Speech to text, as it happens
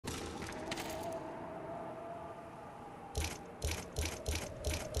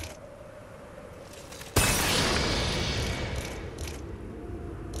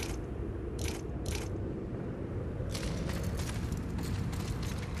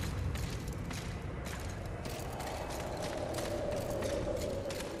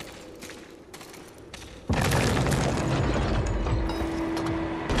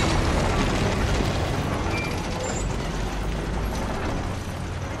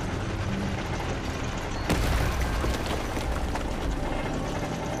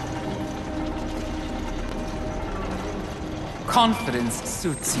confidence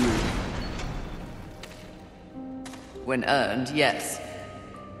suits you. When earned, yes.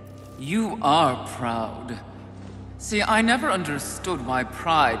 You are proud. See, I never understood why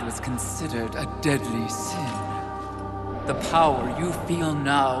pride was considered a deadly sin. The power you feel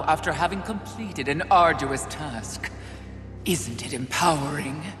now after having completed an arduous task, isn't it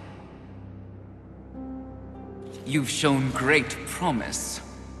empowering? You've shown great promise,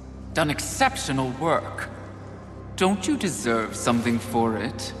 done exceptional work. Don't you deserve something for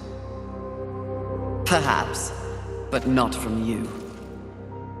it? Perhaps, but not from you.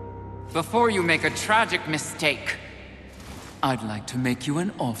 Before you make a tragic mistake, I'd like to make you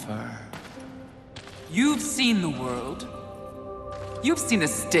an offer. You've seen the world. You've seen the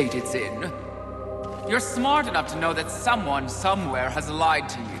state it's in. You're smart enough to know that someone somewhere has lied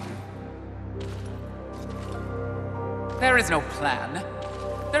to you. There is no plan.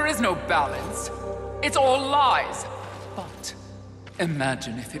 There is no balance. It's all lies. But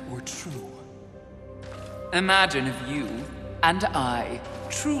imagine if it were true. Imagine if you and I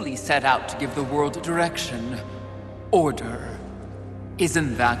truly set out to give the world direction, order.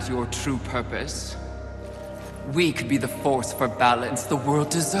 Isn't that your true purpose? We could be the force for balance the world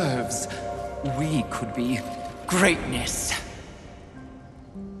deserves. We could be greatness.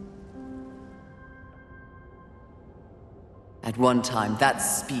 At one time, that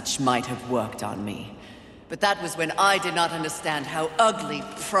speech might have worked on me. But that was when I did not understand how ugly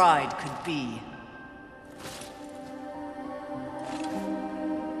pride could be.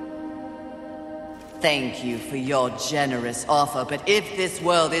 Thank you for your generous offer, but if this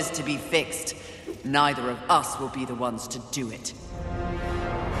world is to be fixed, neither of us will be the ones to do it.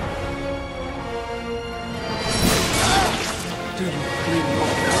 Do you feel your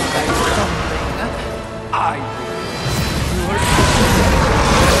something? I will.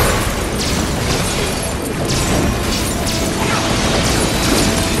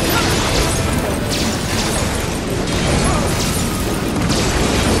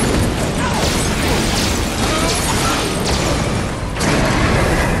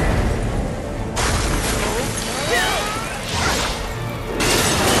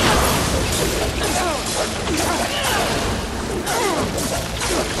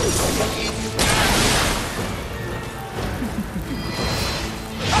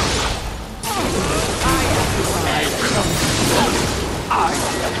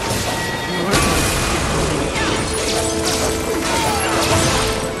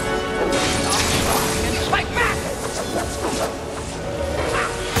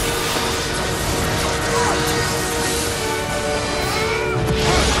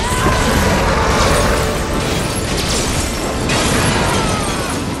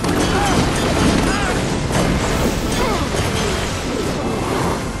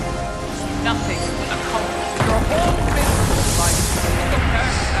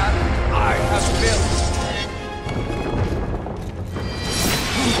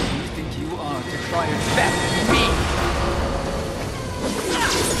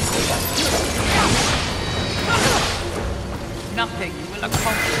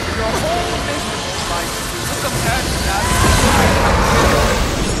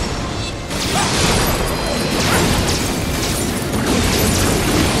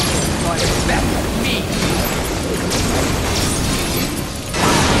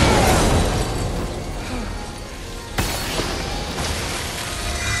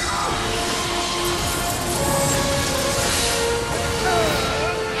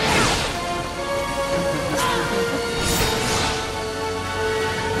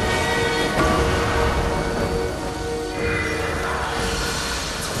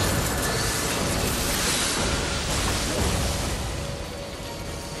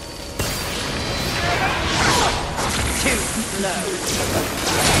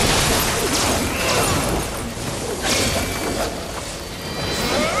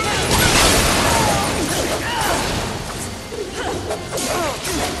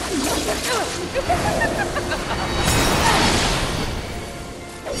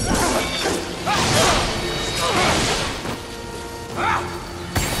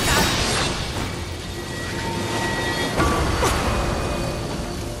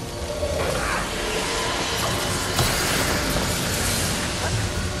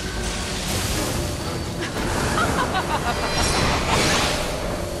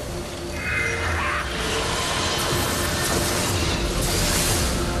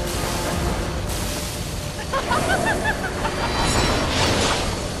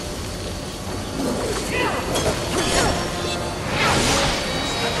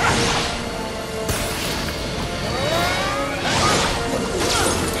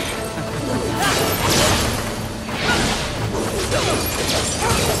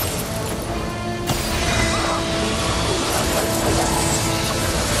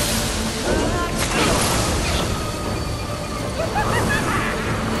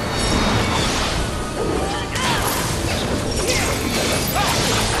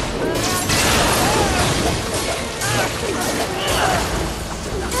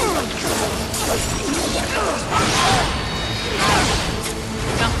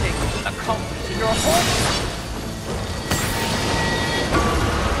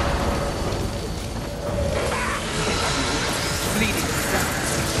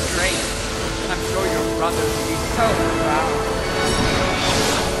 so proud.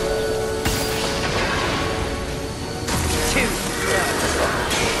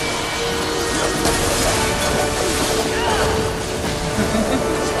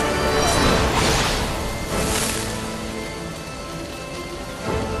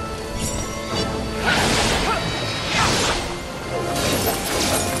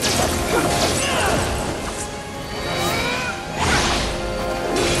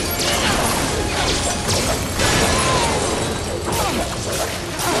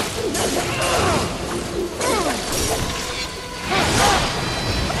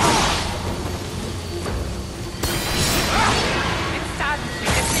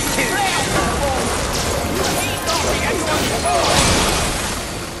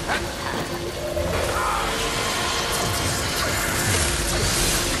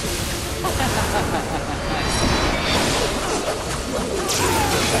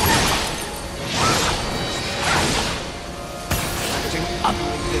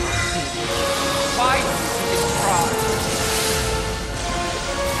 Why do you think it's pride?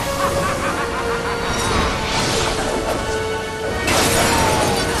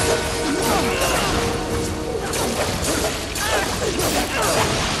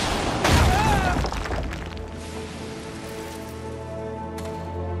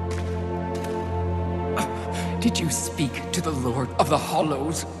 Did you speak to the Lord of the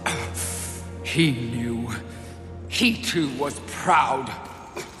Hollows? He knew. He too was proud.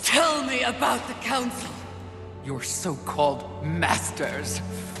 Tell me about the Council. Your so-called masters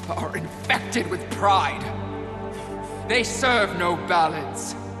are infected with pride. They serve no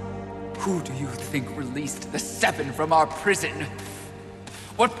balance. Who do you think released the Seven from our prison?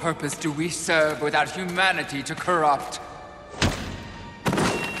 What purpose do we serve without humanity to corrupt?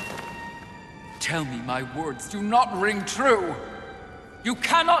 Tell me my words do not ring true. You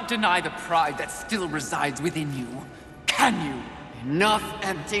cannot deny the pride that still resides within you, can you? Enough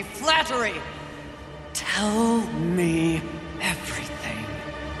empty flattery! Tell me everything.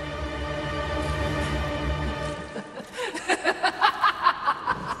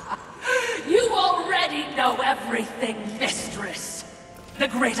 You already know everything, mistress! The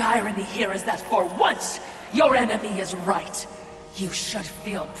great irony here is that for once, your enemy is right. You should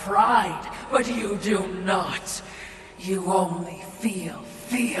feel pride, but you do not. You only feel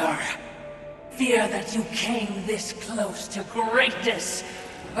fear. Fear that you came this close to greatness,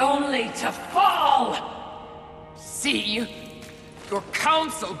 only to fall! See? Your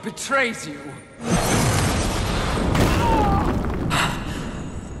council betrays you.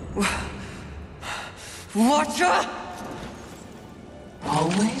 Watcher?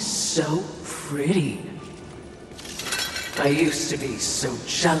 Always so pretty. I used to be so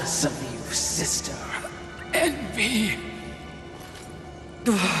jealous of you, sister. Envy.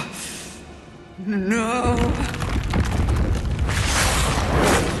 No.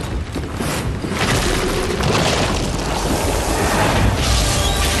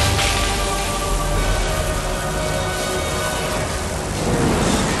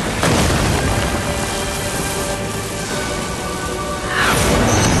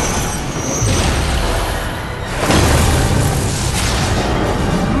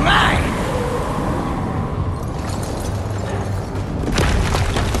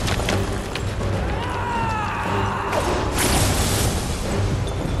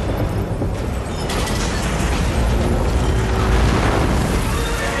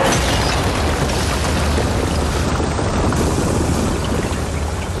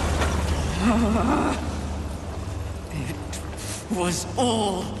 Was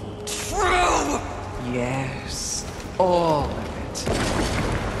all true! Yes, all of it.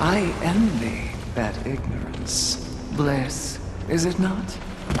 I envy that ignorance. Bliss, is it not?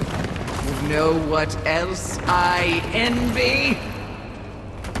 You know what else I envy?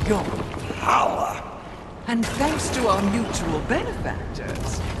 Your power. And thanks to our mutual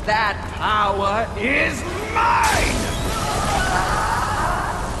benefactors, that power is mine!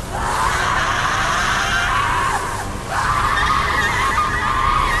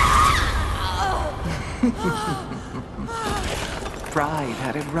 Pride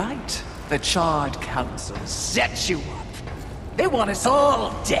had it right. The Charred Council set you up. They want us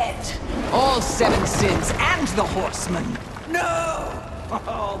all dead. All Seven Sins and the Horsemen. No!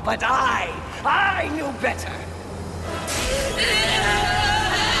 Oh, but I knew better.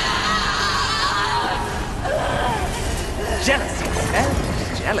 Jealousy,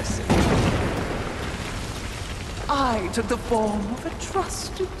 selfish jealousy. I took the form of a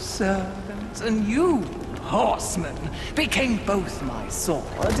trusted servant, and you, Horseman, became both my sword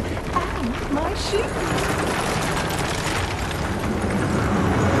and my shield.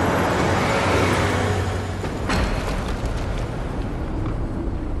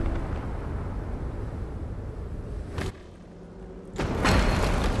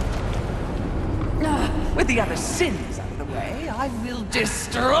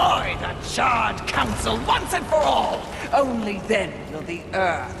 Destroy the Charred Council once and for all! Only then will the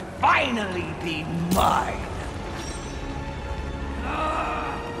Earth finally be mine!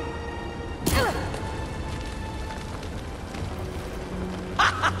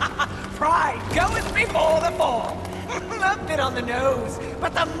 Pride goeth before the fall! A bit on the nose,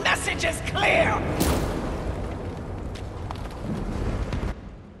 but the message is clear!